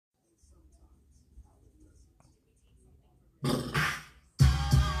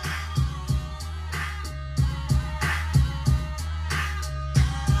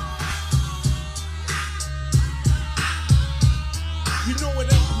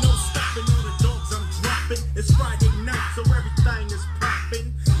stopping. It's Friday night, so everything is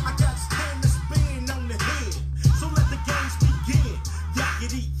popping. I got stand the spin on the head, so let the games begin.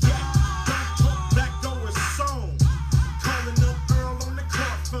 Yakety yak, don't talk back or a song. Calling up Earl on the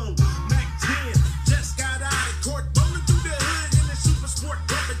car phone. Mac 10 just got out of court, rolling through the hood in the super sport,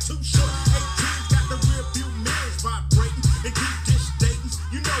 bumping too short. 18's got the rear view mirrors vibrating and deep dish datings.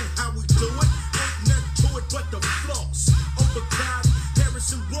 You know how we do it. Ain't nothing to it but the floss. Overcrowded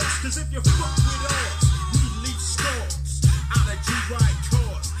Harrison Ross, cause if you fuck with us, we leave stars out of G-Ride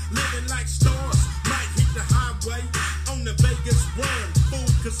cars. Living like stars, might hit the highway on the Vegas run. Fool,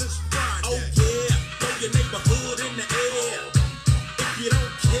 cause it's Friday. Oh yeah, throw your neighborhood in the air. If you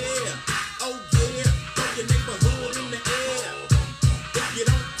don't care, oh yeah, throw your neighborhood in the air. If you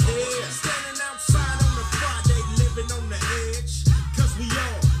don't care, standing outside on a Friday, living on the edge. Cause we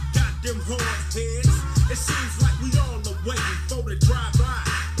all got them hard heads. It seems like we all are waiting for the drive-by.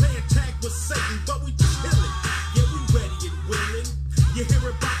 Playing tag with Satan, but we chillin'. Yeah, we ready and willing. You hear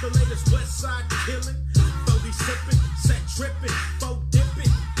about the latest West Side killing? 40 sippin', set trippin', 4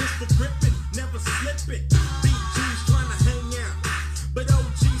 dippin', pistol grippin', never slippin'. BG's trying to hang out, but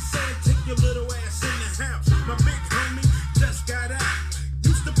OG saying take your little ass in the house. My big homie just got out.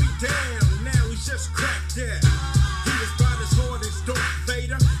 Used to be down, now he's just cracked out. He was about as hard as Darth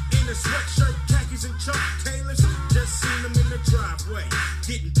Vader in a sweatshirt, khakis and Chuck Taylors. Just seen him in the driveway,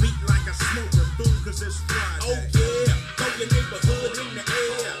 getting beat like a smoker, fool, cause it's Friday. Oh yeah, throw your neighborhood in the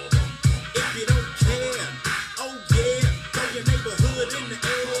air. If you don't care, oh yeah, throw your neighborhood in the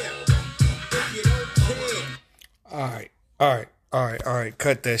air. If you don't care. All right.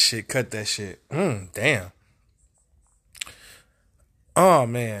 Cut that shit. Damn. Oh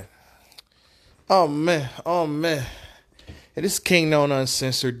man. It is Kingknown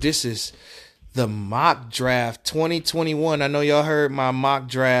Uncensored. This is the mock draft 2021. I know y'all heard my mock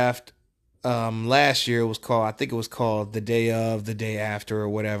draft last year. I think it was called The Day Of, The Day After, or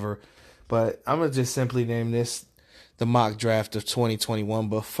whatever. But I'm going to just simply name this the mock draft of 2021.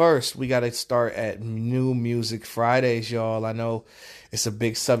 But first, we got to start at New Music Fridays, y'all. I know it's a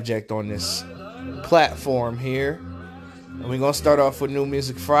big subject on this platform here. And we're going to start off with New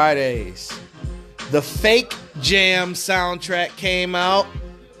Music Fridays. The Fake Jam soundtrack came out.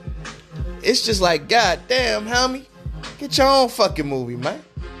 It's just like, God damn, homie. Get your own fucking movie, man.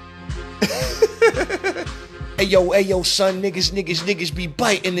 Hey, yo, son, niggas be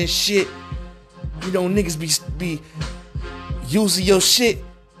biting this shit. You know, niggas be using your shit,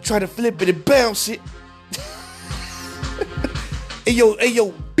 try to flip it and bounce it. Hey,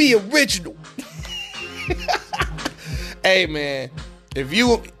 yo, be original. Hey, man, if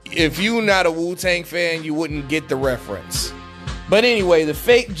you not a Wu-Tang fan, you wouldn't get the reference. But anyway, the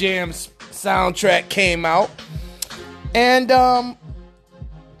Fake Jams soundtrack came out, and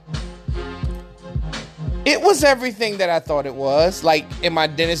it was everything that I thought it was. Like in my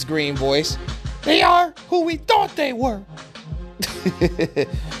Dennis Green voice, they are who we thought they were.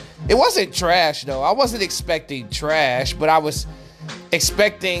 It wasn't trash though. I wasn't expecting trash, but I was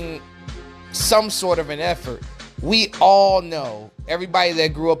expecting some sort of an effort. We all know, everybody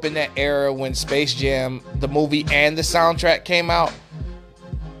that grew up in that era when Space Jam, the movie and the soundtrack came out,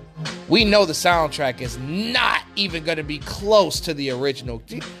 we know the soundtrack is not even going to be close to the original.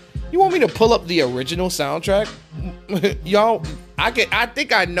 You want me to pull up the original soundtrack? Y'all, I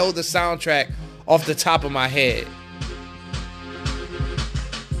think I know the soundtrack off the top of my head.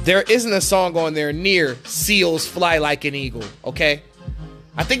 There isn't a song on there near Seals Fly Like an Eagle, okay?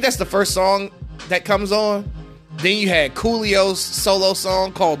 I think that's the first song that comes on. Then you had Coolio's solo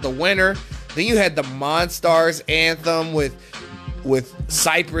song called The Winner. Then you had the Monstars anthem with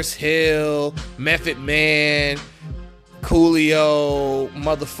Cypress Hill, Method Man, Coolio,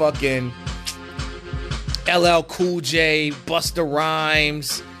 motherfucking LL Cool J, Busta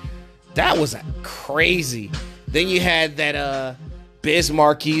Rhymes. That was crazy. Then you had that Biz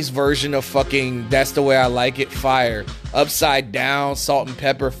Marquis version of fucking That's the Way I Like It, fire. Upside Down, Salt and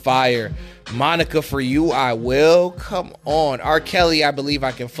Pepper, fire. Monica, For You I Will, come on. R. Kelly, I Believe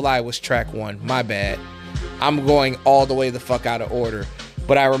I Can Fly was track 1. My bad. I'm going all the way the fuck out of order.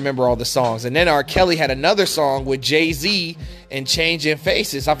 But I remember all the songs. And then R. Kelly had another song with Jay-Z and Changing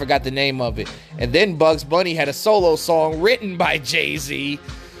Faces. I forgot the name of it. And then Bugs Bunny had a solo song written by Jay-Z.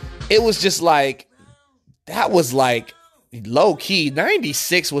 It was just like, that was like low key.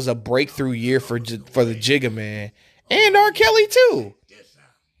 96 was a breakthrough year for the Jigga Man. And R. Kelly too.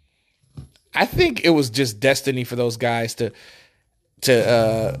 I think it was just destiny for those guys to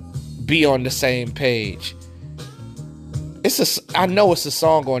be on the same page. I know it's a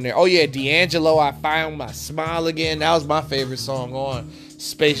song on there. Oh yeah, D'Angelo, I Found My Smile Again. That was my favorite song on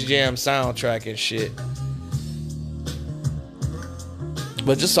Space Jam soundtrack and shit.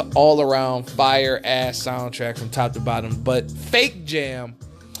 But just an all-around fire-ass soundtrack from top to bottom. But Fake Jam,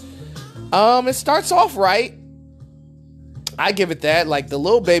 it starts off right. I give it that. Like, the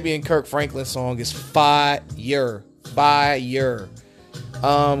Lil Baby and Kirk Franklin song is fire.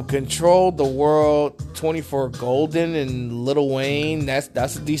 Control the World, 24 Golden and Lil Wayne.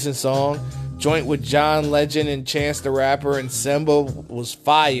 That's a decent song. Joint with John Legend and Chance the Rapper and Simba was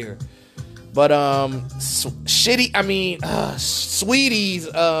fire. But Sweetie's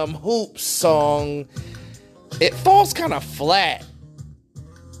Hoops song, it falls kind of flat.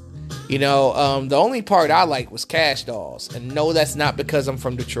 You know, the only part I like was Cash Dolls. And no, that's not because I'm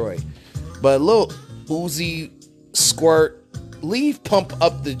from Detroit. But Lil Uzi Squirt, leave Pump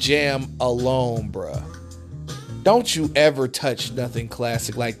Up the Jam alone, bruh. Don't you ever touch nothing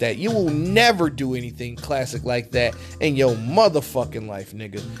classic like that. You will never do anything classic like that in your motherfucking life,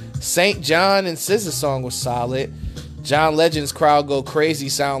 nigga. St. John and SZA song was solid. John Legend's Crowd Go Crazy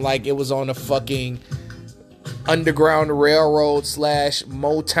sound like it was on a fucking Underground Railroad /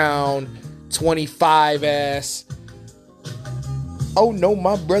 Motown 25 ass. Oh no,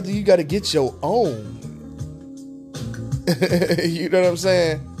 my brother, you gotta get your own. You know what I'm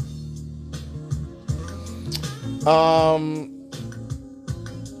saying?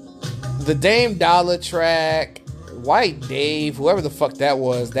 The Dame Dollar track, White Dave, whoever the fuck that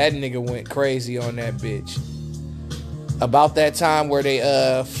was, that nigga went crazy on that bitch. About that time where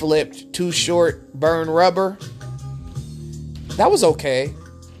they flipped Too Short, Burn Rubber. That was okay.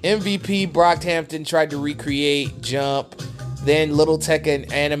 MVP Brockhampton tried to recreate Jump. Then Little Tech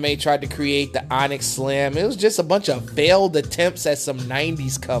and Anime tried to create the Onyx Slam. It was just a bunch of failed attempts at some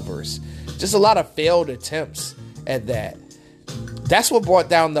 90s covers. Just a lot of failed attempts at that. That's what brought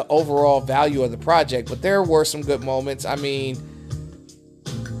down the overall value of the project. But there were some good moments. I mean,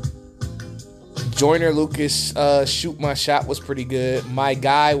 Joyner Lucas Shoot My Shot was pretty good. My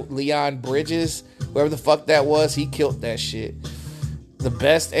guy Leon Bridges, whoever the fuck that was, he killed that shit. The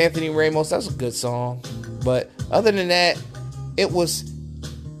Best, Anthony Ramos, that was a good song. But other than that, it was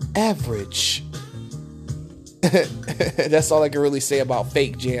average. That's all I can really say about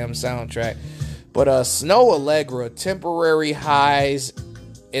Fake Jam soundtrack. But Snow Allegra, Temporary Highs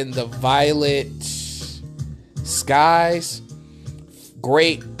in the Violet Skies.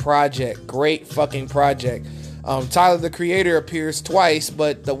 Great project. Great fucking project. Tyler, the Creator, appears twice,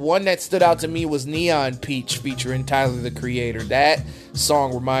 but the one that stood out to me was Neon Peach featuring Tyler, the Creator. That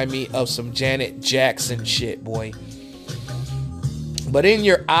song reminded me of some Janet Jackson shit, boy. But In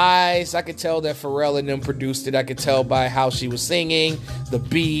Your Eyes, I could tell that Pharrell and them produced it. I could tell by how she was singing, the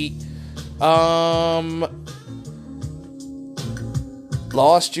beat.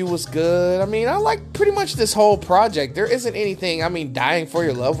 Lost You was good. I mean, I like pretty much this whole project. There isn't anything. I mean, Dying for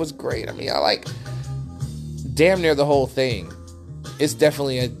Your Love was great. I mean, I like damn near the whole thing. It's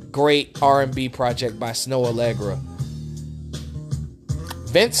definitely a great R&B project by Snow Allegra.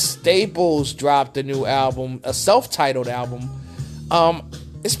 Vince Staples dropped a new album, a self-titled album.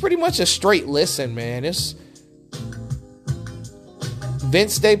 It's pretty much a straight listen, man.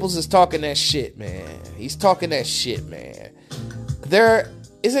 Vince Staples is talking that shit, man. He's talking that shit, man. There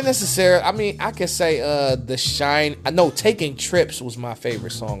isn't necessarily, I mean, I could say Taking Trips was my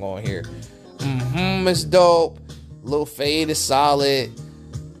favorite song on here. It's dope. Lil Fade is solid.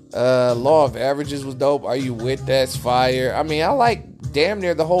 Law of Averages was dope. Are You With That's fire. I mean, I like damn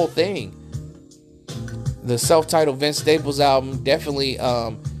near the whole thing. The self-titled Vince Staples album definitely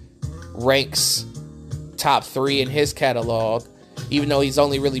ranks top 3 in his catalog, even though he's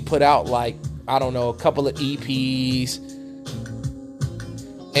only really put out like, I don't know, a couple of EPs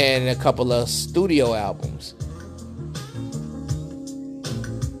and a couple of studio albums.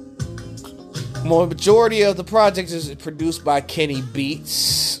 Majority of the project is produced by Kenny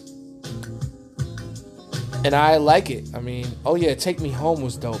Beats, and I like it. I mean, oh yeah, Take Me Home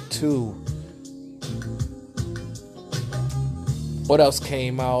was dope too. What else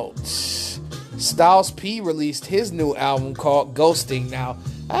came out? Styles P released his new album called Ghosting. Now,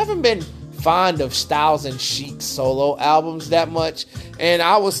 I haven't been fond of Styles and Chic solo albums that much, and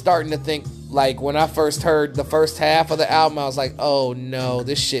I was starting to think, like, when I first heard the first half of the album, I was like, oh no,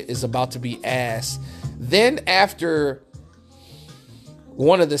 this shit is about to be ass. Then after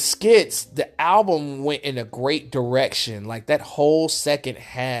one of the skits, the album went in a great direction. Like, that whole second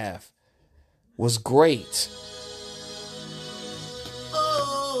half was great.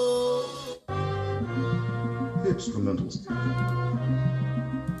 Instrumentals.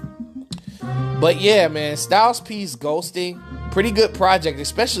 But yeah, man, Styles P's Ghosting, pretty good project,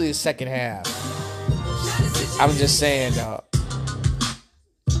 especially the second half. I'm just saying, dog.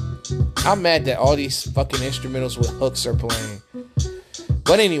 I'm mad that all these fucking instrumentals with hooks are playing.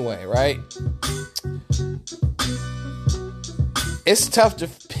 But anyway, right? It's tough to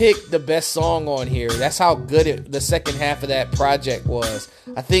pick the best song on here. That's how good the second half of that project was.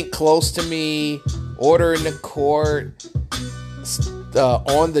 I think Close to Me, Order in the Court,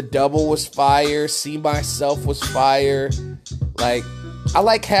 On the Double was fire. See Myself was fire. Like, I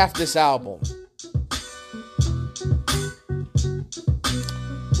like half this album.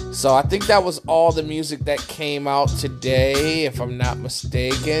 So I think that was all the music that came out today, if I'm not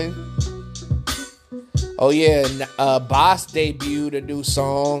mistaken. Oh yeah, Boss debuted a new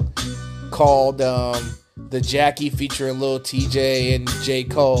song called The Jackie featuring Lil TJ and J.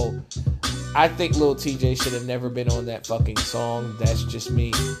 Cole. I think Lil TJ should have never been on that fucking song. That's just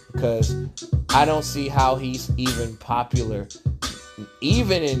me. Because I don't see how he's even popular.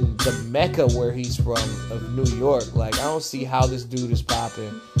 Even in the Mecca where he's from, of New York. Like, I don't see how this dude is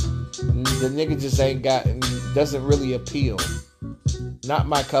popping. The nigga just doesn't really appeal. Not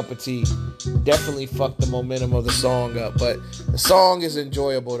my cup of tea. Definitely fucked the momentum of the song up. But the song is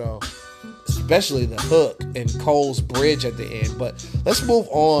enjoyable though. Especially the hook and Cole's bridge at the end. But let's move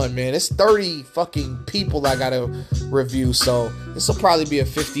on, man. It's 30 fucking people I gotta review. So this will probably be a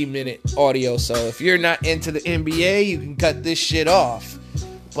 50-minute audio. So if you're not into the NBA, you can cut this shit off.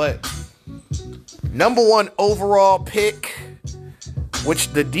 But number one overall pick, which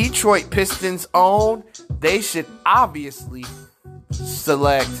the Detroit Pistons own, they should obviously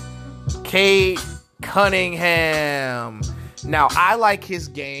select Cade Cunningham. Now, I like his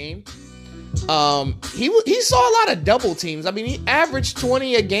game. He saw a lot of double teams. I mean, he averaged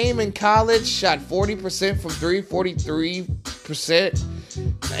 20 a game in college, shot 40% from 3,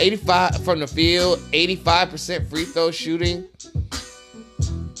 43%, 85 from the field, 85% free throw shooting.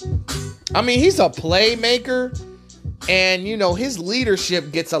 I mean, he's a playmaker, and you know, his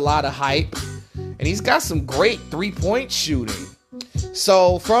leadership gets a lot of hype, and he's got some great three-point shooting.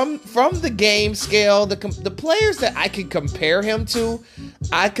 So from the game scale, the players that I can compare him to,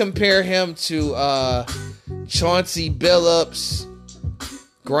 I compare him to Chauncey Billups,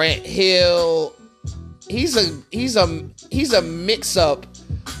 Grant Hill. He's a mix up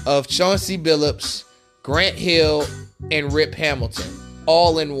of Chauncey Billups, Grant Hill, and Rip Hamilton,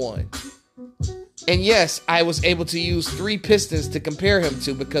 all in one. And yes, I was able to use 3 Pistons to compare him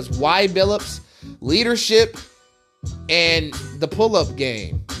to, because why Billups? Leadership and the pull-up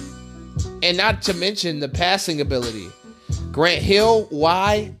game. And not to mention the passing ability. Grant Hill,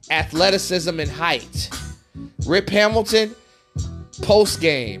 why? Athleticism and height. Rip Hamilton,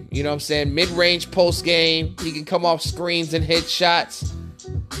 post-game. You know what I'm saying? Mid-range post-game. He can come off screens and hit shots.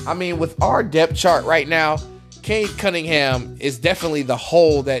 I mean, with our depth chart right now, Cade Cunningham is definitely the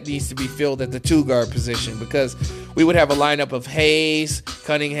hole that needs to be filled at the 2-guard position, because we would have a lineup of Hayes,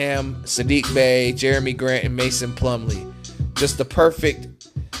 Cunningham, Sadiq Bey, Jeremy Grant, and Mason Plumlee. Just the perfect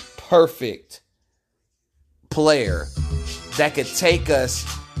player that could take us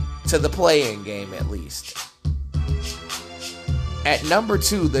to the play-in game at least. At number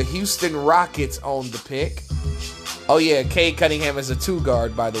 2, the Houston Rockets own the pick. Oh yeah, Cade Cunningham is a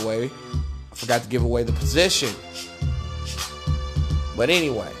 2-guard, by the way. I forgot to give away the position. But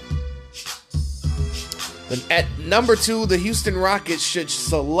anyway. At number 2, the Houston Rockets should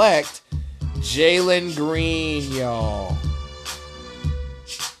select Jalen Green, y'all.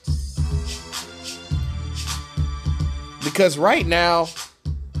 Because right now,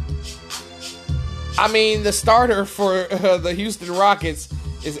 I mean, the starter for the Houston Rockets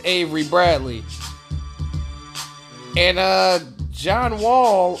is Avery Bradley. And John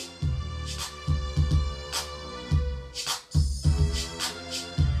Wall,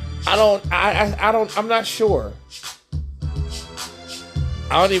 I'm not sure.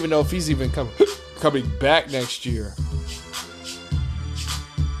 I don't even know if he's even coming back next year.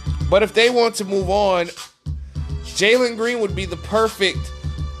 But if they want to move on, Jalen Green would be the perfect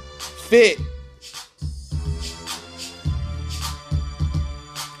fit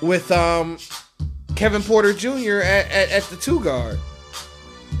with Kevin Porter Jr. at the 2-guard.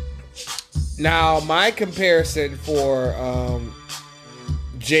 Now, my comparison for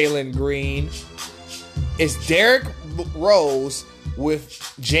Jalen Green is Derrick Rose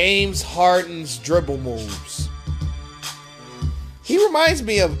with James Harden's dribble moves. He reminds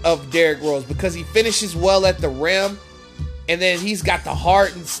me of Derrick Rose because he finishes well at the rim, and then he's got the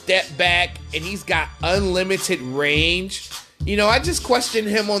Harden step back, and he's got unlimited range. You know, I just question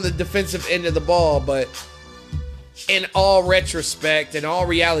him on the defensive end of the ball, but in all retrospect, in all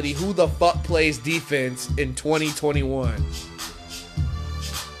reality, who the fuck plays defense in 2021?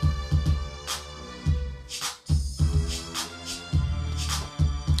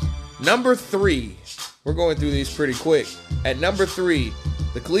 Number 3, we're going through these pretty quick. At number 3,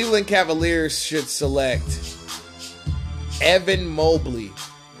 The Cleveland Cavaliers should select Evan Mobley.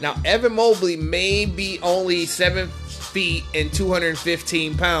 Now, Evan Mobley may be only 7 feet and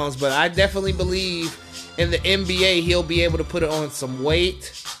 215 pounds, but I definitely believe in the NBA he'll be able to put it on some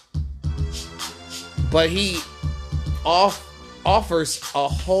weight. But he offers a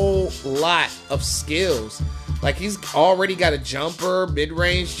whole lot of skills. Like, he's already got a jumper,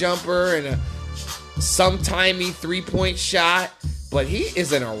 mid-range jumper, and a sometimey three-point shot. But he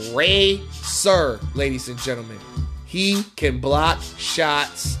is an eraser, ladies and gentlemen. He can block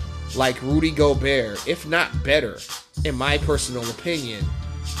shots like Rudy Gobert, if not better, in my personal opinion.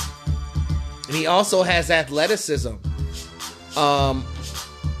 And he also has athleticism.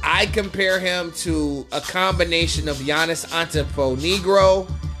 I compare him to a combination of Giannis Antetokounmpo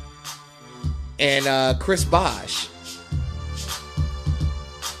and Chris Bosh.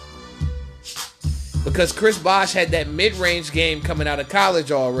 Because Chris Bosh had that mid-range game coming out of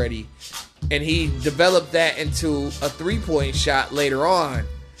college already. And he developed that into a three-point shot later on.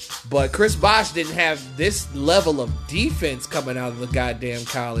 But Chris Bosh didn't have this level of defense coming out of the goddamn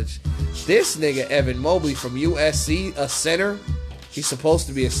college. This nigga, Evan Mobley from USC, a center. He's supposed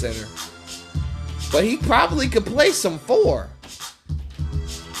to be a center. But he probably could play some four.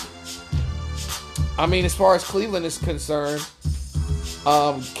 I mean, as far as Cleveland is concerned,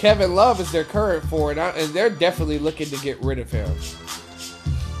 Kevin Love is their current forward, and they're definitely looking to get rid of him.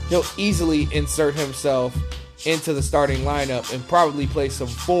 He'll easily insert himself into the starting lineup and probably play some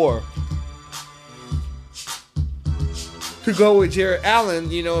four to go with Jarrett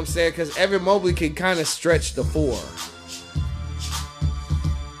Allen, you know what I'm saying? Because Evan Mobley can kind of stretch the four.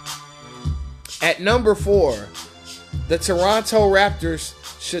 At number 4, the Toronto Raptors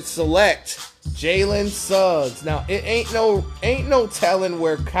should select Jalen Suggs. Now, it ain't no telling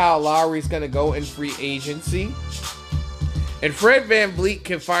where Kyle Lowry's gonna go in free agency. And Fred VanVleet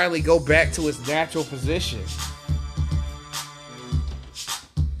can finally go back to his natural position.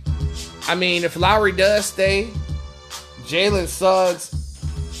 I mean, if Lowry does stay, Jalen Suggs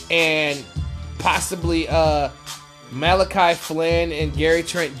and possibly Malachi Flynn and Gary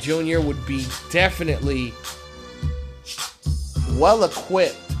Trent Jr. would be definitely well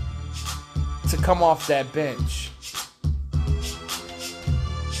equipped to come off that bench.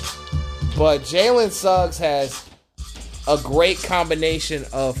 But Jalen Suggs has a great combination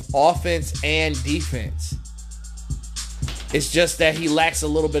of offense and defense. It's just that he lacks a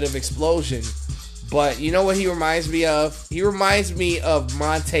little bit of explosion. But you know what he reminds me of? He reminds me of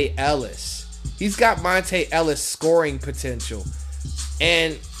Monte Ellis. He's got Monte Ellis scoring potential.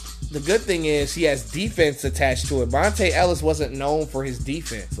 And the good thing is he has defense attached to it. Monte Ellis wasn't known for his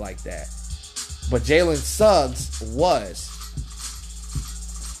defense like that. But Jalen Suggs was.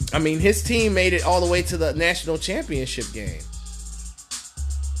 I mean, his team made it all the way to the national championship game.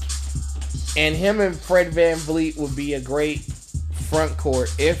 And him and Fred VanVleet would be a great front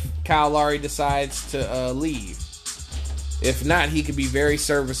court if Kyle Lowry decides to leave. If not, he could be very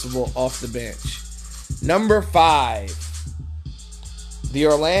serviceable off the bench. Number 5. The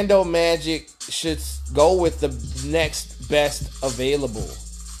Orlando Magic should go with the next best available.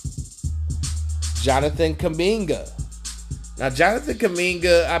 Jonathan Kuminga. Now, Jonathan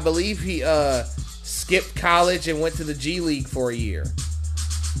Kuminga, I believe he skipped college and went to the G League for a year.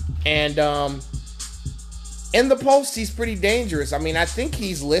 And in the post, he's pretty dangerous. I mean, I think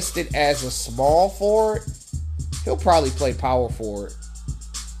he's listed as a small forward. He'll probably play power forward.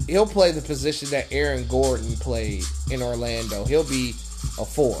 He'll play the position that Aaron Gordon played in Orlando. He'll be a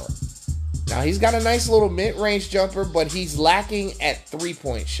 4. Now, he's got a nice little mid-range jumper, but he's lacking at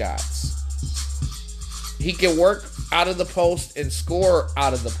three-point shots. He can work out of the post and score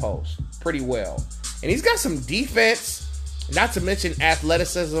out of the post pretty well. And he's got some defense, not to mention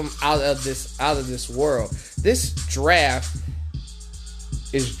athleticism out of this world. This draft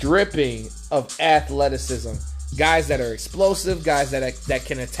is dripping of athleticism. Guys that are explosive, guys that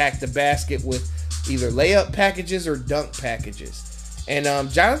can attack the basket with either layup packages or dunk packages. And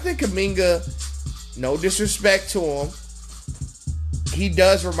Jonathan Kuminga, no disrespect to him, he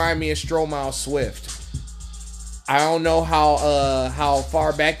does remind me of Stromile Swift. I don't know how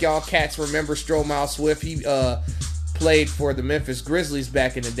far back y'all cats remember Stromile Swift. He played for the Memphis Grizzlies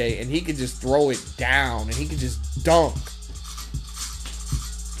back in the day, and he could just throw it down, and he could just dunk.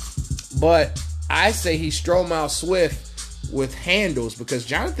 But I say he's Stromile Swift with handles, because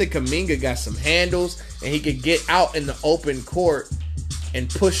Jonathan Kuminga got some handles, and he could get out in the open court and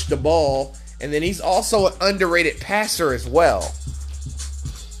push the ball. And then he's also an underrated passer as well.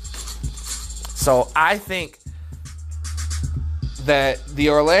 So I think that the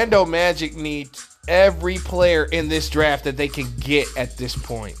Orlando Magic need every player in this draft that they can get at this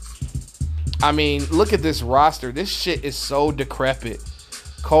point. I mean, look at this roster. This shit is so decrepit.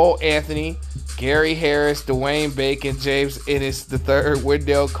 Cole Anthony, Gary Harris, Dwayne Bacon, James Ennis III,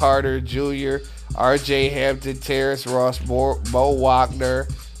 Wendell Carter Jr., R.J. Hampton, Terrence Ross, Mo Wagner,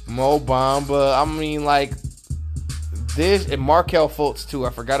 Mo Bamba. I mean, like, this, and Markelle Fultz, too. I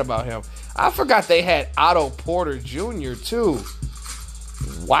forgot about him. I forgot they had Otto Porter Jr., too.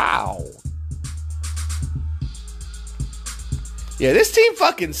 Wow. Yeah, this team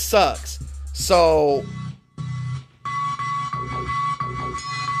fucking sucks. So,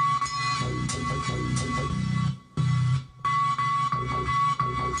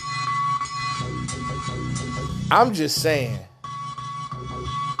 I'm just saying,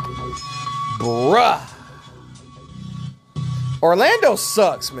 bruh. Orlando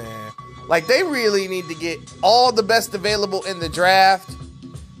sucks, man. Like, they really need to get all the best available in the draft,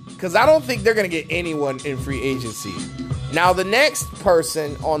 because I don't think they're going to get anyone in free agency. Now, the next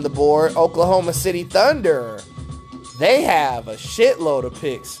person on the board, Oklahoma City Thunder, they have a shitload of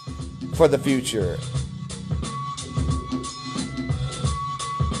picks for the future.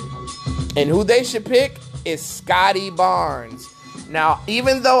 And who they should pick is Scotty Barnes. Now,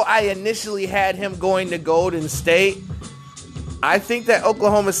 even though I initially had him going to Golden State, I think that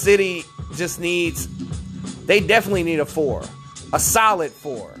Oklahoma City they definitely need a 4. A solid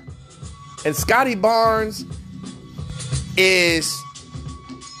 4. And Scotty Barnes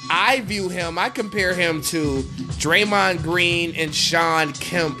I compare him to Draymond Green and Sean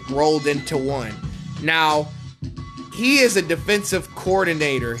Kemp rolled into one. Now, he is a defensive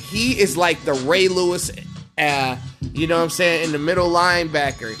coordinator. He is like the Ray Lewis, you know what I'm saying, in the middle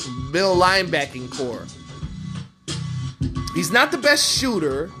linebacking core. He's not the best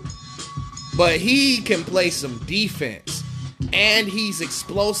shooter, but he can play some defense. And he's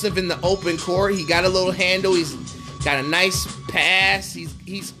explosive in the open court. He got a little handle. He's got a nice pass.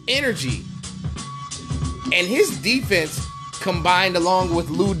 He's energy. And his defense, combined along with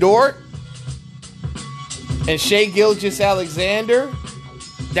Lou Dort and Shai Gilgeous-Alexander,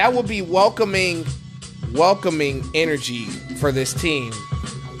 that will be welcoming energy for this team.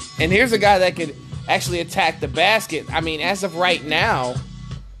 And here's a guy that could actually attack the basket. I mean, as of right now,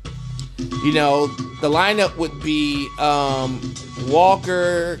 you know, the lineup would be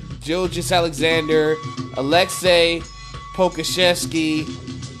Walker, Gilgeous-Alexander, Alexei Pokashevsky,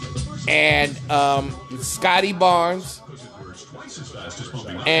 and Scotty Barnes,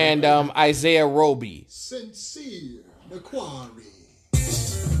 and Isaiah Roby. Sincere Macquarie.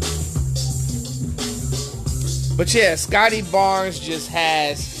 But yeah, Scotty Barnes just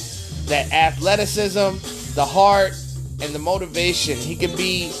has that athleticism, the heart, and the motivation. He can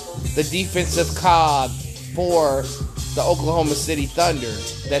be the defensive cog for the Oklahoma City Thunder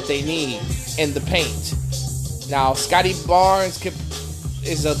that they need in the paint. Now, Scotty Barnes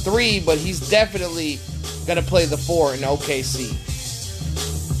is a 3, but he's definitely going to play the 4 in OKC.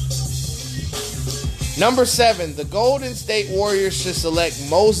 Number 7, the Golden State Warriors should select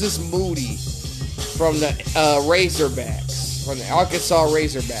Moses Moody from the Razorbacks, from the Arkansas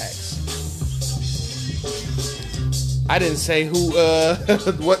Razorbacks. I didn't say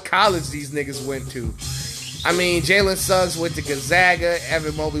what college these niggas went to. I mean, Jalen Suggs went to Gonzaga,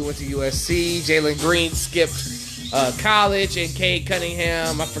 Evan Mobley went to USC, Jalen Green skipped college, and Cade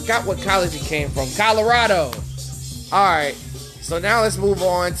Cunningham, I forgot what college he came from, Colorado. Alright, so now let's move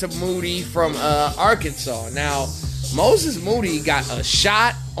on to Moody from Arkansas. Now, Moses Moody got a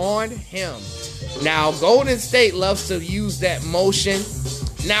shot on him. Now, Golden State loves to use that motion.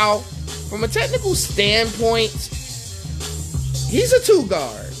 Now, from a technical standpoint, he's a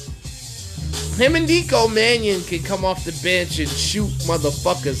 2-guard. Him and Nico Mannion can come off the bench and shoot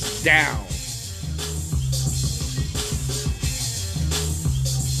motherfuckers down.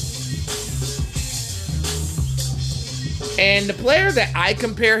 And the player that I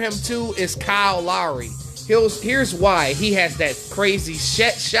compare him to is Kyle Lowry. Here's why. He has that crazy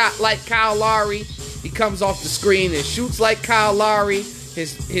shot like Kyle Lowry. He comes off the screen and shoots like Kyle Lowry.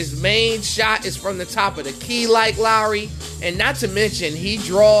 His main shot is from the top of the key like Lowry. And not to mention, he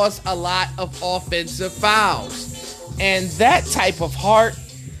draws a lot of offensive fouls. And that type of heart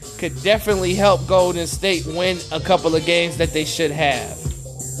could definitely help Golden State win a couple of games that they should have.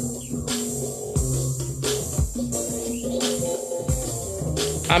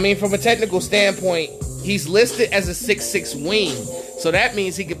 I mean, from a technical standpoint, he's listed as a 6'6" wing. So that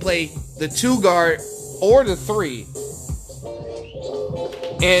means he could play the 2-guard or the 3.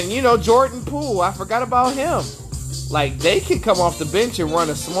 And, you know, Jordan Poole, I forgot about him. Like, they could come off the bench and run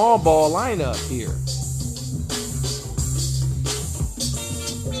a small ball lineup here.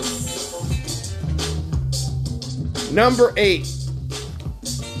 Number 8.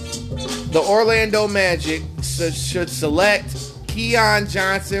 The Orlando Magic should select Keon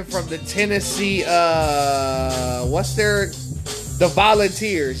Johnson from the Tennessee, the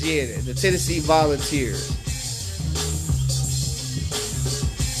Volunteers. Yeah, the Tennessee Volunteers.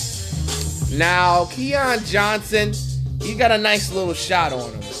 Now, Keon Johnson, he got a nice little shot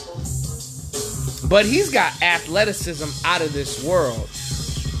on him. But he's got athleticism out of this world.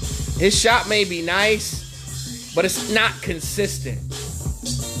 His shot may be nice, but it's not consistent.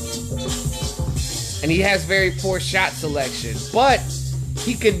 And he has very poor shot selection. But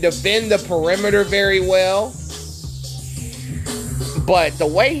he can defend the perimeter very well. But the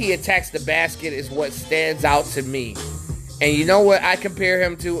way he attacks the basket is what stands out to me. And you know what I compare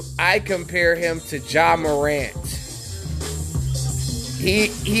him to? I compare him to Ja Morant.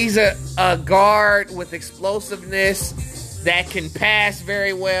 He's a guard with explosiveness that can pass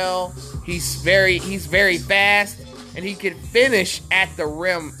very well. He's very fast, and he can finish at the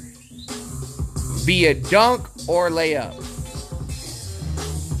rim via dunk or layup.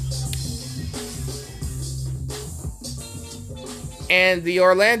 And the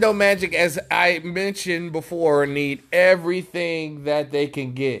Orlando Magic, as I mentioned before, need everything that they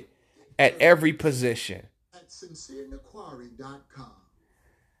can get at every position. At sincereandacquiring.com.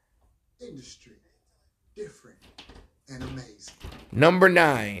 Industry, different, and amazing. Number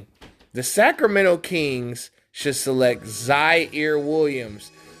 9. The Sacramento Kings should select Zaire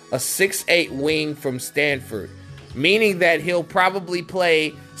Williams, a 6'8" wing from Stanford, meaning that he'll probably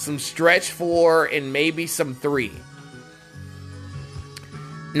play some stretch 4 and maybe some 3.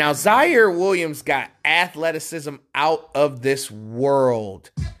 Now, Zaire Williams got athleticism out of this world.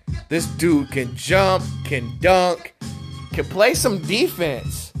 This dude can jump, can dunk, can play some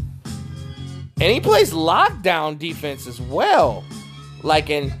defense. And he plays lockdown defense as well.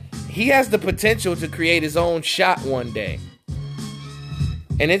 And he has the potential to create his own shot one day.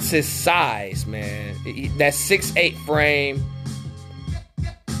 And it's his size, man. That 6'8" frame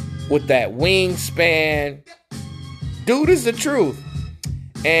with that wingspan. Dude is the truth.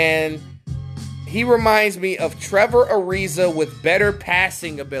 And he reminds me of Trevor Ariza with better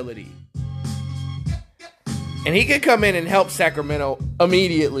passing ability. And he could come in and help Sacramento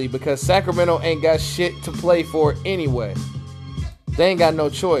immediately because Sacramento ain't got shit to play for anyway. They ain't got no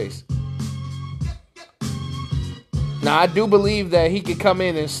choice. Now, I do believe that he could come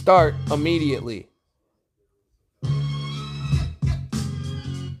in and start immediately.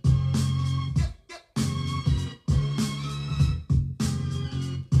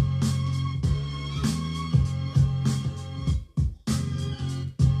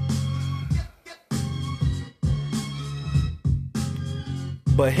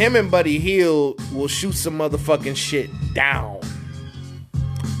 But him and Buddy Hield will shoot some motherfucking shit down.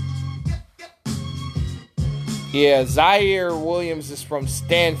 Yeah, Zaire Williams is from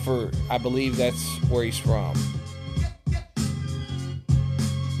Stanford. I believe that's where he's from.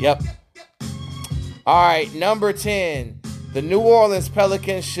 Yep. All right, number 10. The New Orleans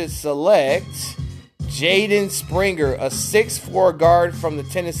Pelicans should select Jaden Springer, a 6'4" guard from the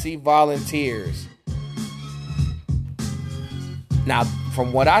Tennessee Volunteers. Now,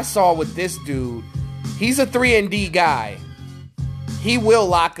 from what I saw with this dude, he's a 3-and-D guy. He will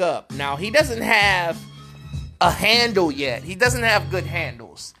lock up. Now, he doesn't have a handle yet. He doesn't have good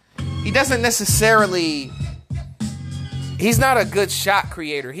handles. He doesn't necessarily... He's not a good shot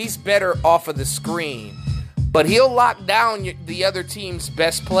creator. He's better off of the screen. But he'll lock down the other team's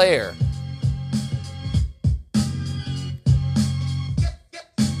best player.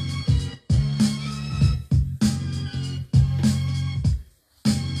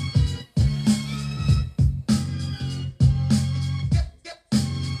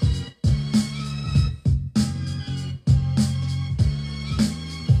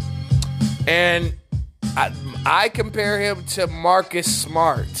 And I compare him to Marcus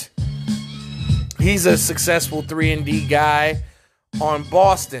Smart. He's a successful 3-and-D guy on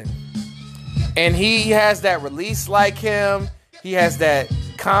Boston. And he has that release like him. He has that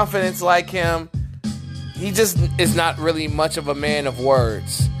confidence like him. He just is not really much of a man of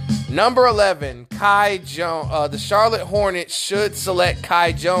words. Number 11, Kai Jones. The Charlotte Hornets should select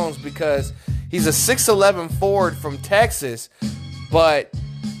Kai Jones because he's a 6'11" forward from Texas. But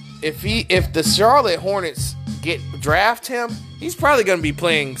if the Charlotte Hornets draft him, he's probably going to be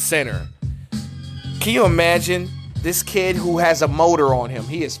playing center. Can you imagine this kid who has a motor on him?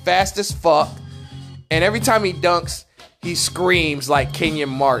 He is fast as fuck, and every time he dunks, he screams like Kenyon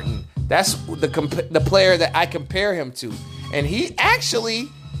Martin. That's the player that I compare him to. And he actually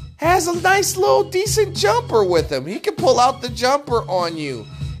has a nice little decent jumper with him. He can pull out the jumper on you.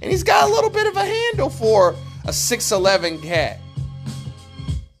 And he's got a little bit of a handle for a 6'11" cat.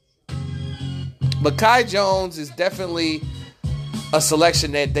 But Kai Jones is definitely a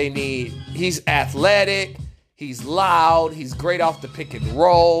selection that they need. He's athletic, he's loud, he's great off the pick and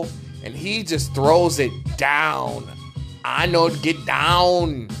roll, and he just throws it down. I know to get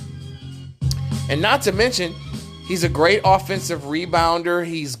down. And not to mention, he's a great offensive rebounder.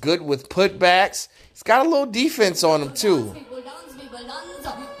 He's good with putbacks. He's got a little defense on him too.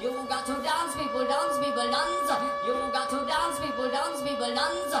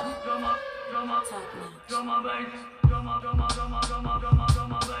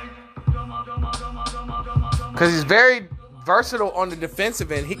 Because he's very versatile on the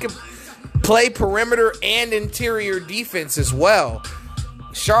defensive end. He can play perimeter and interior defense as well.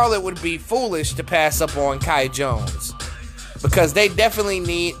 Charlotte would be foolish to pass up on Kai Jones because they definitely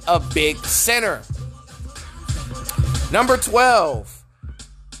need a big center. Number 12.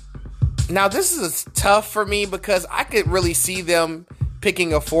 Now, this is tough for me because I could really see them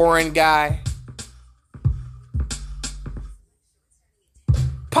picking a foreign guy.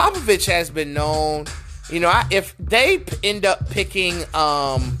 Popovich has been known, if they end up picking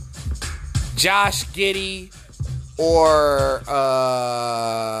Josh Giddey or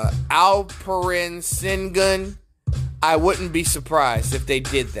Alperen Sengun, I wouldn't be surprised if they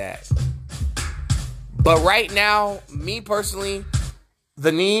did that. But right now, me personally,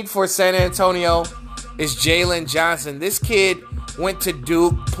 the need for San Antonio is Jalen Johnson. This kid went to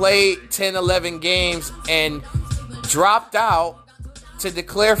Duke, played 10, 11 games, and dropped out to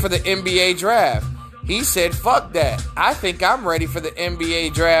declare for the NBA draft. He said, fuck that. I think I'm ready for the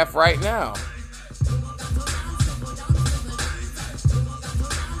NBA draft right now.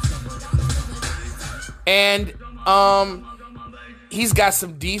 And he's got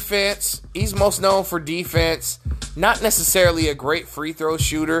some defense. He's most known for defense. Not necessarily a great free throw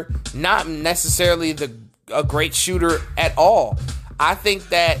shooter. Not necessarily a great shooter at all. I think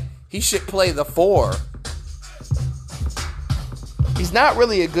that he should play the 4. He's not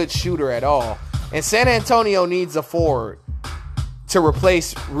really a good shooter at all. And San Antonio needs a forward to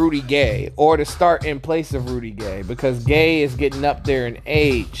replace Rudy Gay or to start in place of Rudy Gay because Gay is getting up there in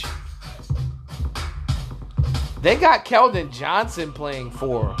age. They got Keldon Johnson playing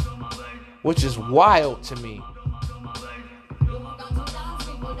 4, which is wild to me.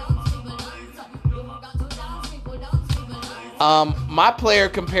 My player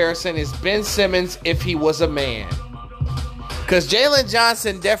comparison is Ben Simmons if he was a man. Because Jalen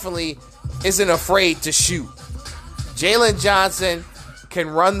Johnson definitely isn't afraid to shoot. Jalen Johnson can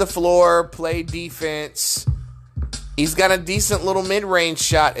run the floor, play defense. He's got a decent little mid-range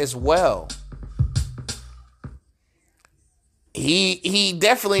shot as well. He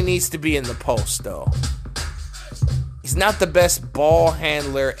definitely needs to be in the post, though. He's not the best ball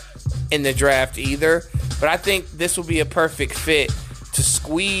handler in the draft either, but I think this will be a perfect fit to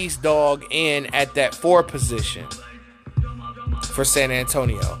squeeze Dog in at that 4 position for San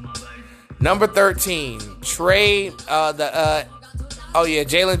Antonio. Number 13, Jalen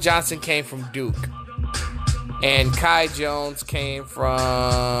Johnson came from Duke. And Kai Jones came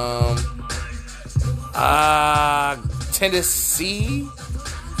from Tennessee?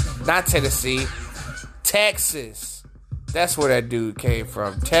 Not Tennessee. Texas. That's where that dude came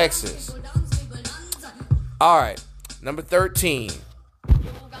from. Texas. Alright, number 13.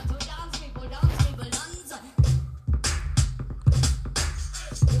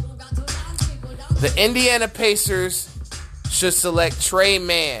 The Indiana Pacers should select Trey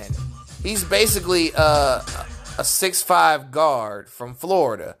Mann. He's basically a 6'5" guard from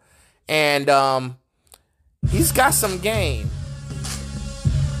Florida. And he's got some game.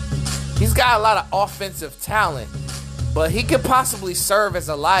 He's got a lot of offensive talent. But he could possibly serve as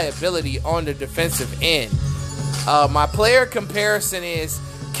a liability on the defensive end. My player comparison is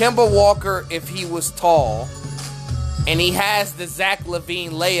Kemba Walker if he was tall. And he has the Zach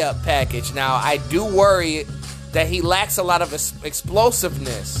LaVine layup package. Now, I do worry that he lacks a lot of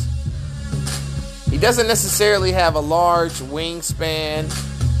explosiveness. He doesn't necessarily have a large wingspan.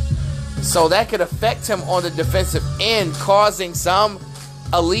 So that could affect him on the defensive end, causing some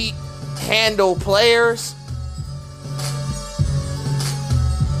elite handle players.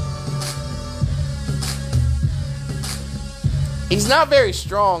 He's not very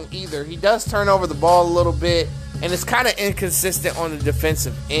strong either. He does turn over the ball a little bit. And it's kind of inconsistent on the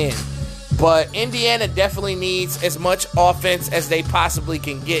defensive end. But Indiana definitely needs as much offense as they possibly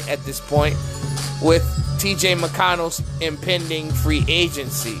can get at this point with TJ McConnell's impending free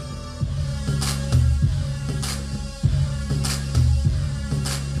agency.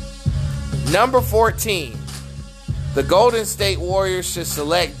 Number 14. The Golden State Warriors should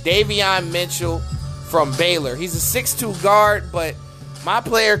select Davion Mitchell from Baylor. He's a 6'2 guard, but my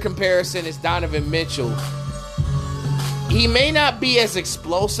player comparison is Donovan Mitchell. He may not be as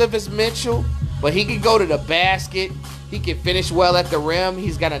explosive as Mitchell, but he can go to the basket. He can finish well at the rim.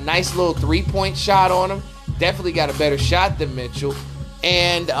 He's got a nice little three-point shot on him. Definitely got a better shot than Mitchell.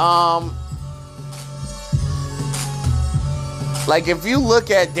 And, like, if you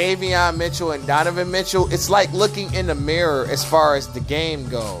look at Davion Mitchell and Donovan Mitchell, it's like looking in the mirror as far as the game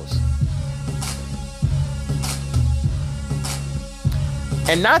goes.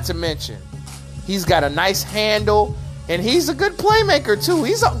 And not to mention, he's got a nice handle, and he's a good playmaker, too.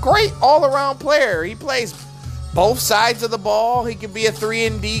 He's a great all-around player. He plays both sides of the ball. He could be a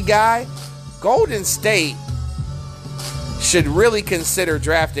 3-and-D guy. Golden State should really consider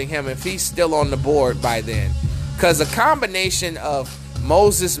drafting him if he's still on the board by then. Because a combination of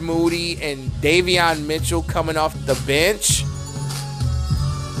Moses Moody and Davion Mitchell coming off the bench,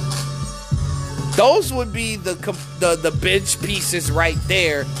 those would be the bench pieces right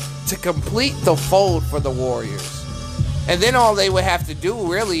there to complete the fold for the Warriors. And then all they would have to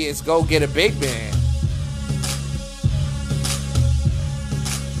do really is go get a big man.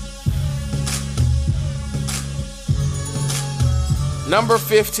 Number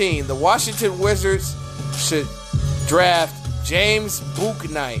 15, the Washington Wizards should draft James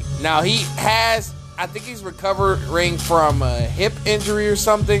Bouknight. Now he has, I think he's recovering from a hip injury or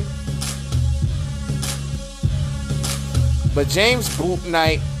something. But James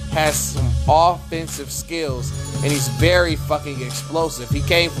Bouknight has some offensive skills, and he's very fucking explosive. He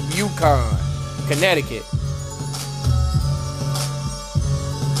came from UConn, Connecticut.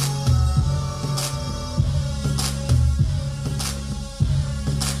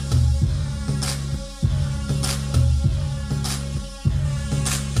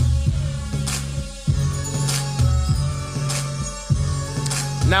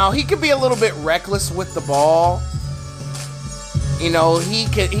 Now, he could be a little bit reckless with the ball. You know, he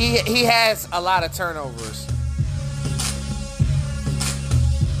has a lot of turnovers.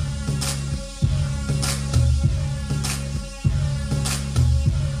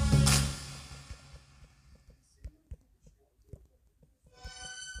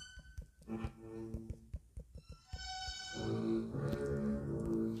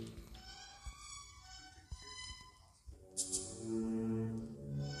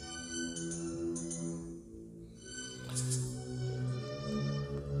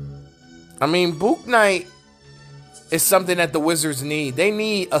 I mean, Bouknight is something that the Wizards need. They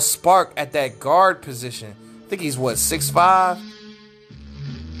need a spark at that guard position. I think he's, 6'5"?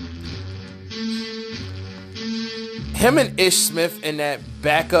 Him and Ish Smith in that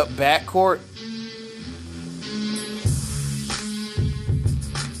backup backcourt.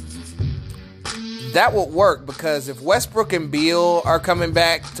 That would work, because if Westbrook and Beal are coming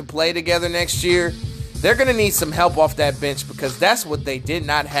back to play together next year, they're going to need some help off that bench, because that's what they did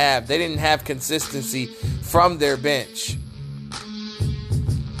not have. They didn't have consistency from their bench.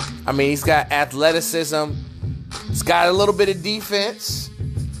 I mean, he's got athleticism. He's got a little bit of defense.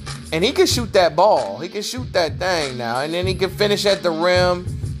 And he can shoot that ball. He can shoot that thing now. And then he can finish at the rim.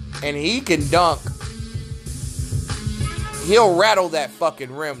 And he can dunk. He'll rattle that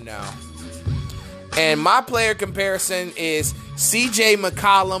fucking rim now. And my player comparison is CJ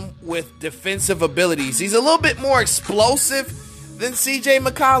McCollum with defensive abilities. He's a little bit more explosive than CJ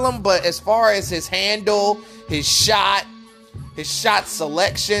McCollum, but as far as his handle, his shot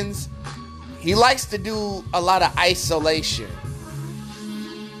selections, he likes to do a lot of isolation.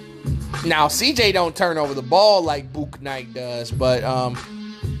 Now, CJ don't turn over the ball like Bouknight does, but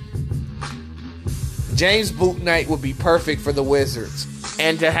James Bouknight would be perfect for the Wizards.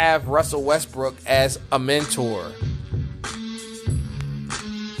 And to have Russell Westbrook as a mentor.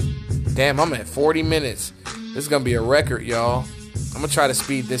 Damn, I'm at 40 minutes. This is going to be a record, y'all. I'm going to try to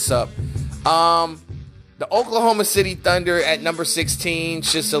speed this up. The Oklahoma City Thunder at number 16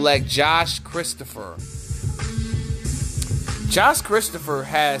 should select Josh Christopher. Josh Christopher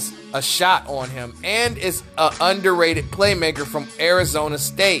has a shot on him and is an underrated playmaker from Arizona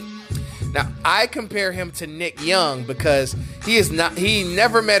State. Now, I compare him to Nick Young because he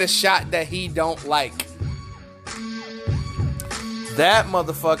never met a shot that he don't like. That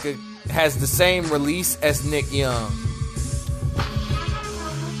motherfucker has the same release as Nick Young.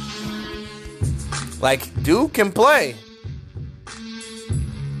 Like, dude can play.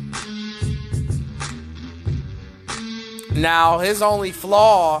 Now, his only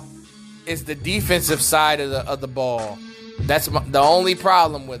flaw is the defensive side of the ball. That's the only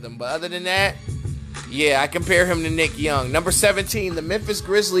problem with him. But other than that, yeah, I compare him to Nick Young. Number 17, the Memphis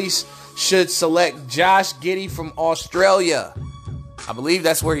Grizzlies should select Josh Giddey from Australia. I believe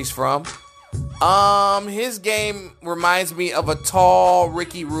that's where he's from. His game reminds me of a tall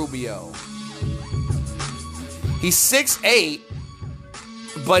Ricky Rubio. He's 6'8",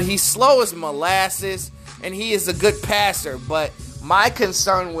 but he's slow as molasses, and he is a good passer. But my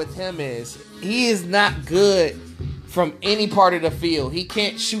concern with him is he is not good from any part of the field. He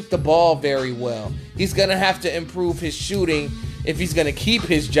can't shoot the ball very well. He's going to have to improve his shooting if he's going to keep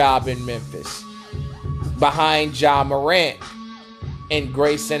his job in Memphis behind Ja Morant and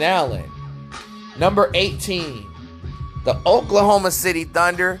Grayson Allen. Number 18, the Oklahoma City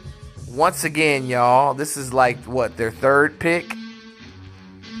Thunder. Once again, y'all, this is like, what, their third pick?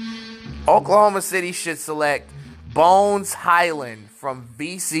 Oklahoma City should select Bones Highland from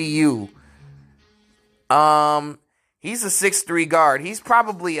VCU. He's a 6'3" guard. He's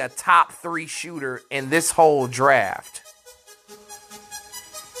probably a top 3 shooter in this whole draft.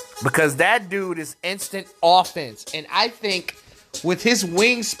 Because that dude is instant offense. And I think with his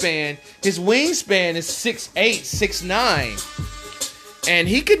wingspan is 6'8", 6'9". And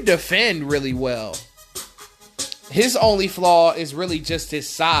he could defend really well. His only flaw is really just his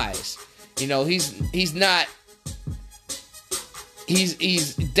size. You know, he's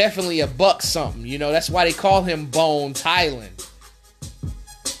definitely a buck something. You know, that's why they call him Bones Highland.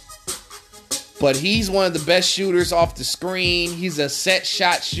 But he's one of the best shooters off the screen. He's a set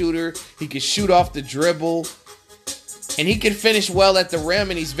shot shooter. He can shoot off the dribble. And he can finish well at the rim.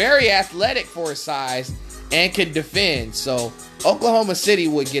 And he's very athletic for his size and can defend. So Oklahoma City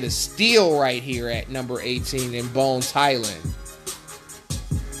would get a steal right here at number 18 in Bones Highland.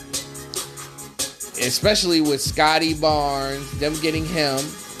 Especially with Scotty Barnes, them getting him.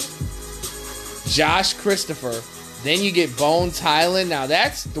 Josh Christopher. Then you get Bones Highland. Now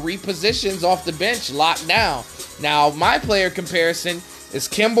that's 3 positions off the bench locked down. Now my player comparison is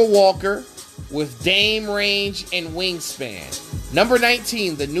Kemba Walker with Dame range and wingspan. Number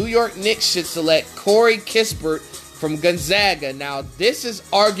 19, the New York Knicks should select Corey Kispert from Gonzaga. Now this is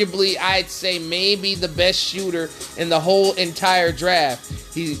arguably, I'd say, maybe the best shooter in the whole entire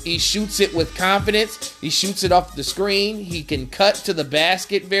draft. He shoots it with confidence. He shoots it off the screen. He can cut to the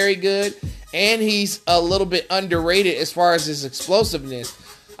basket very good. And he's a little bit underrated as far as his explosiveness.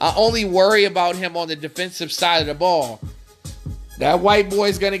 I only worry about him on the defensive side of the ball. That white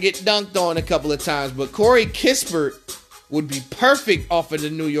boy's going to get dunked on a couple of times. But Corey Kispert would be perfect off of the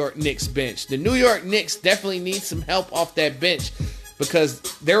New York Knicks bench. The New York Knicks definitely need some help off that bench. Because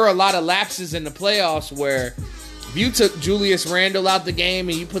there are a lot of lapses in the playoffs where if you took Julius Randle out the game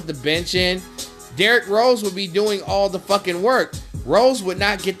and you put the bench in, Derrick Rose would be doing all the fucking work. Rose would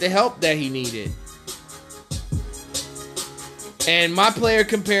not get the help that he needed. And my player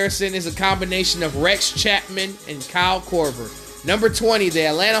comparison is a combination of Rex Chapman and Kyle Korver. Number 20, the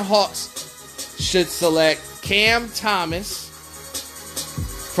Atlanta Hawks should select Cam Thomas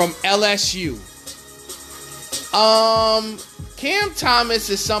from LSU. Cam Thomas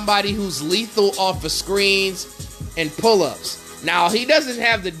is somebody who's lethal off of screens and pull-ups. Now, he doesn't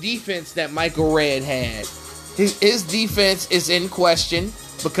have the defense that Michael Redd had. His defense is in question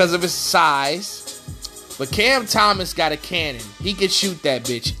because of his size. But Cam Thomas got a cannon. He could shoot that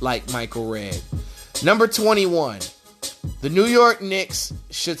bitch like Michael Redd. Number 21. The New York Knicks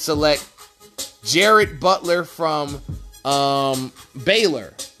should select Jared Butler from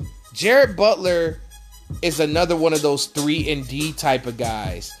Baylor. Jared Butler is another one of those 3-and-D type of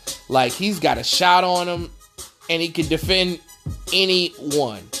guys. Like, he's got a shot on him, and he can defend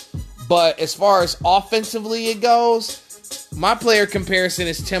anyone. But as far as offensively it goes, my player comparison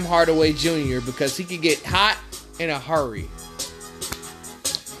is Tim Hardaway Jr. because he can get hot in a hurry.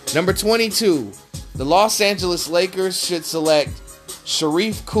 Number 22, the Los Angeles Lakers should select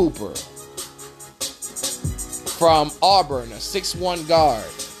Sharif Cooper from Auburn, a 6'1" guard.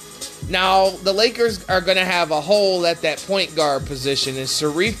 Now, the Lakers are going to have a hole at that point guard position, and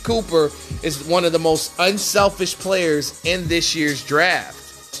Sharif Cooper is one of the most unselfish players in this year's draft.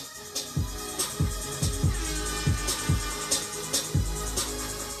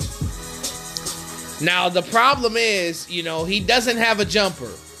 Now, the problem is, he doesn't have a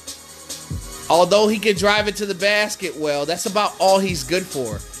jumper. Although he can drive it to the basket well, that's about all he's good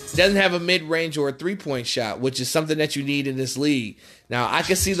for. He doesn't have a mid-range or a three-point shot, which is something that you need in this league. Now, I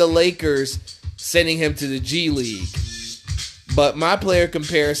can see the Lakers sending him to the G League. But my player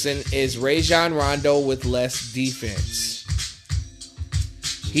comparison is Rajon Rondo with less defense.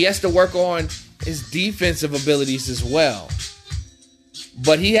 He has to work on his defensive abilities as well.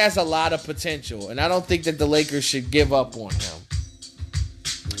 But he has a lot of potential, and I don't think that the Lakers should give up on him.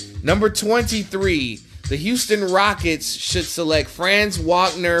 Number 23, the Houston Rockets should select Franz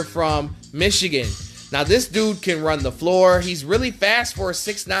Wagner from Michigan. Now, this dude can run the floor. He's really fast for a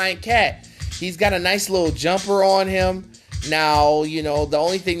 6'9" cat. He's got a nice little jumper on him. Now, you know, the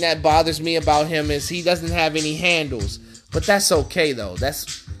only thing that bothers me about him is he doesn't have any handles. But that's okay, though.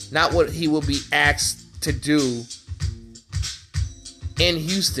 That's not what he will be asked to do in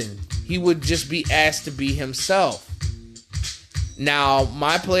Houston. He would just be asked to be himself. Now,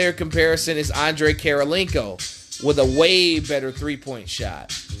 my player comparison is Andre Karolinko with a way better three-point shot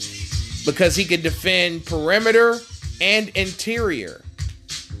because he can defend perimeter and interior.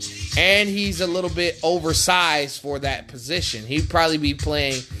 And he's a little bit oversized for that position. He'd probably be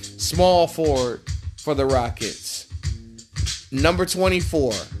playing small forward for the Rockets. Number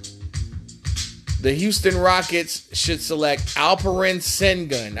 24. The Houston Rockets should select Alperen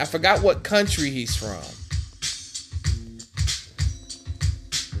Sengun. I forgot what country he's from.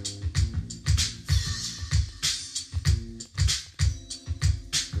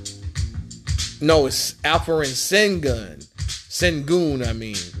 No, it's Alperen Sengun. Sengun, I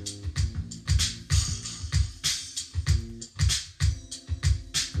mean.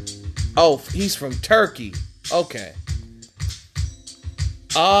 Oh, he's from Turkey. Okay.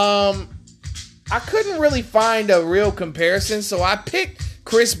 I couldn't really find a real comparison, so I picked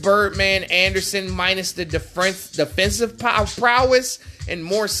Chris Birdman Anderson minus the defensive prowess and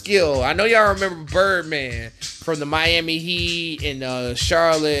more skill. I know y'all remember Birdman from the Miami Heat and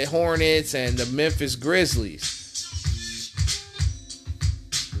Charlotte Hornets and the Memphis Grizzlies.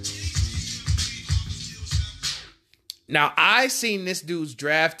 Now, I seen this dude's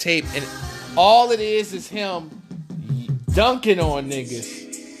draft tape, and all it is him dunking on niggas.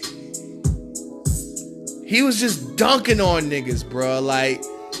 He was just dunking on niggas, bro. Like,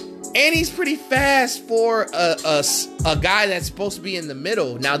 and he's pretty fast for a guy that's supposed to be in the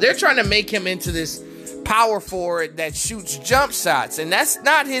middle. Now, they're trying to make him into this power forward that shoots jump shots, and that's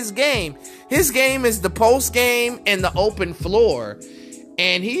not his game. His game is the post game and the open floor.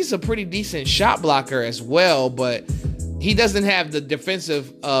 And he's a pretty decent shot blocker as well, but he doesn't have the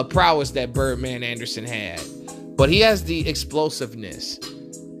defensive prowess that Birdman Anderson had. But he has the explosiveness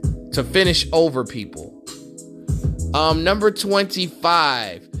to finish over people. Number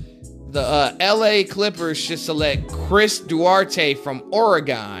 25. The LA Clippers should select Chris Duarte from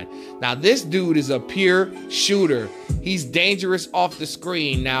Oregon. Now, this dude is a pure shooter. He's dangerous off the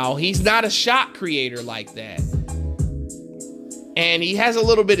screen. Now, he's not a shot creator like that. And he has a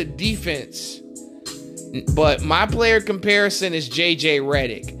little bit of defense. But my player comparison is JJ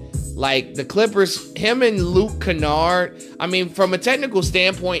Redick. Like, the Clippers, him and Luke Kennard, I mean, from a technical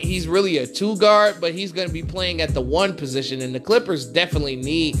standpoint, he's really a two guard, but he's going to be playing at the one position. And the Clippers definitely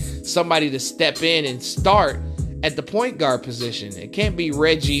need somebody to step in and start at the point guard position. It can't be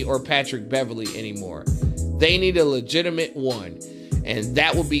Reggie or Patrick Beverly anymore. They need a legitimate one. And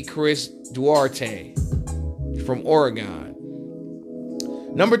that would be Chris Duarte from Oregon.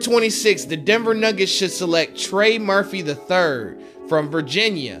 Number 26, the Denver Nuggets should select Trey Murphy III from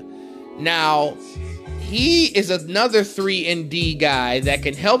Virginia. Now, he is another 3-and-D guy that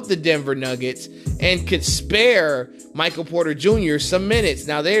can help the Denver Nuggets and could spare Michael Porter Jr. some minutes.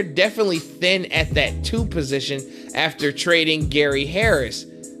 Now, they're definitely thin at that 2 position after trading Gary Harris.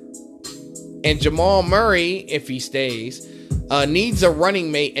 And Jamal Murray, if he stays, needs a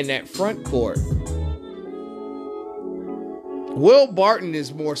running mate in that front court. Will Barton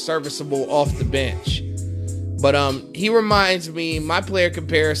is more serviceable off the bench. But he reminds me, my player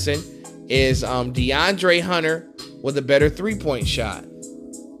comparison is DeAndre Hunter with a better three-point shot.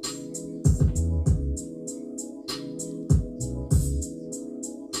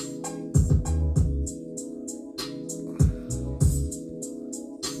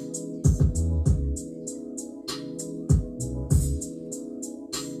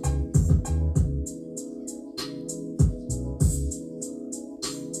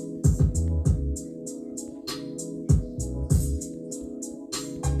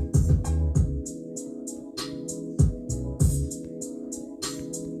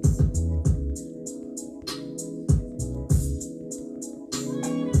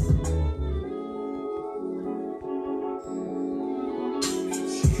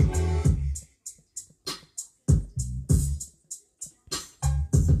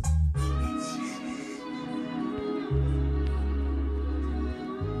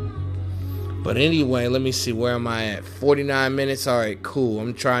 But anyway, let me see. Where am I at? 49 minutes. All right, cool.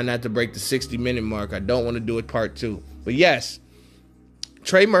 I'm trying not to break the 60-minute mark. I don't want to do it part 2. But yes,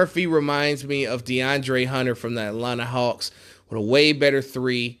 Trey Murphy reminds me of DeAndre Hunter from the Atlanta Hawks with a way better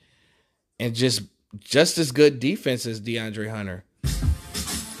 3 and just as good defense as DeAndre Hunter.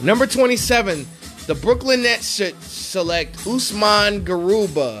 Number 27, the Brooklyn Nets should select Usman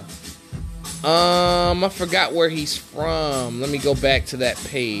Garuba. I forgot where he's from. Let me go back to that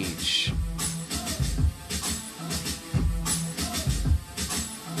page.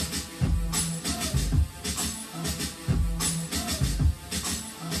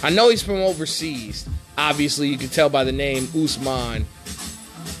 I know he's from overseas. Obviously, you can tell by the name Usman.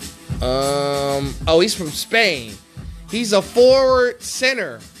 He's from Spain. He's a forward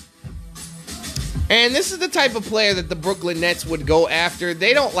center. And this is the type of player that the Brooklyn Nets would go after.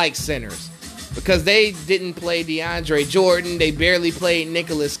 They don't like centers because they didn't play DeAndre Jordan. They barely played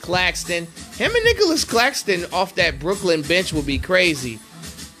Nicholas Claxton. Him and Nicholas Claxton off that Brooklyn bench would be crazy.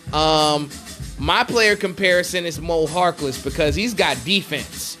 My player comparison is Mo Harkless because he's got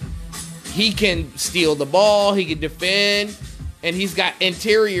defense. He can steal the ball, he can defend, and he's got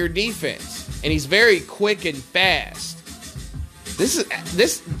interior defense. And he's very quick and fast.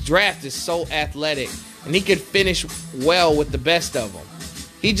 This draft is so athletic, and he could finish well with the best of them.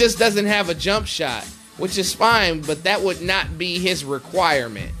 He just doesn't have a jump shot, which is fine, but that would not be his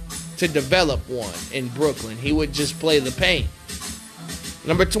requirement to develop one in Brooklyn. He would just play the paint.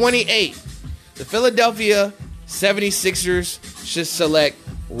 Number 28, the Philadelphia 76ers should select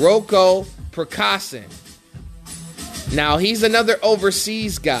Roko Prakasin. Now, he's another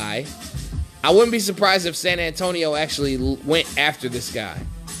overseas guy. I wouldn't be surprised if San Antonio actually went after this guy.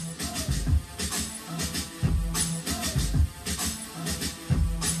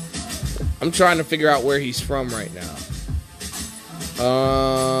 I'm trying to figure out where he's from right now.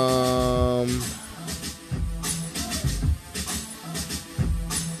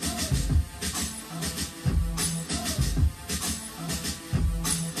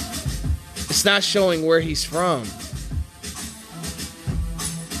 It's not showing where he's from.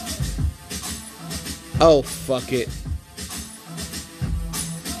 Oh, fuck it.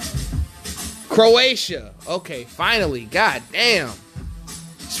 Croatia. Okay, finally. God damn.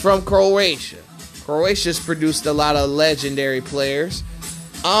 He's from Croatia. Croatia's produced a lot of legendary players.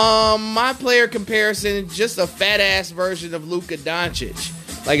 My player comparison is just a fat-ass version of Luka Doncic.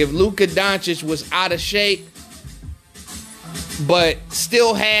 Like if Luka Doncic was out of shape, but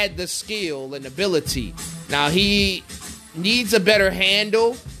still had the skill and ability. Now, he needs a better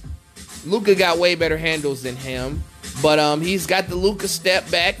handle. Luka got way better handles than him. But he's got the Luka step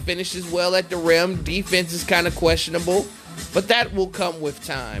back, finishes well at the rim. Defense is kind of questionable. But that will come with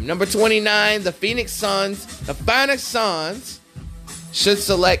time. Number 29, the Phoenix Suns should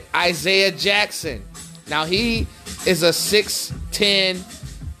select Isaiah Jackson. Now, he is a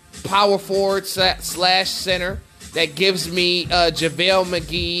 6'10 power forward slash center that gives me JaVale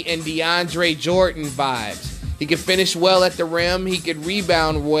McGee and DeAndre Jordan vibes. He can finish well at the rim. He can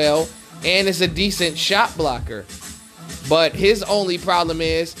rebound well. And is a decent shot blocker. But his only problem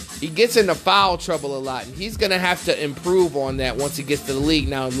is he gets into foul trouble a lot. And he's going to have to improve on that once he gets to the league.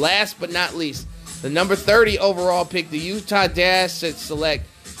 Now, last but not least, the number 30 overall pick, the Utah Jazz should select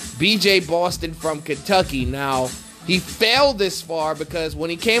B.J. Boston from Kentucky. Now, he failed this far because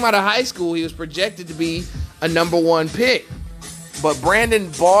when he came out of high school, he was projected to be a number 1 pick. But Brandon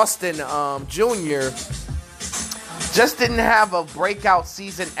Boston Jr. just didn't have a breakout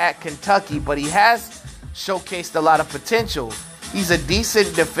season at Kentucky, but he has showcased a lot of potential. He's a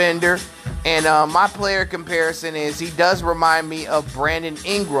decent defender, and my player comparison is he does remind me of Brandon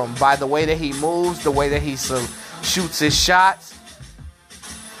Ingram by the way that he moves, the way that he shoots his shots.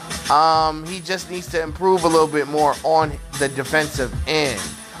 He just needs to improve a little bit more on the defensive end.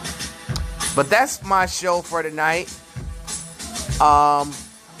 But that's my show for tonight. I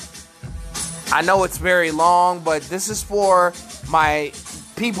know it's very long, but this is for my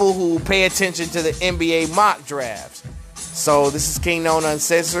people who pay attention to the NBA mock drafts. So this is Kingknown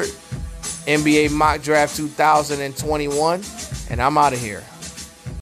Uncensored, NBA mock draft 2021, and I'm out of here.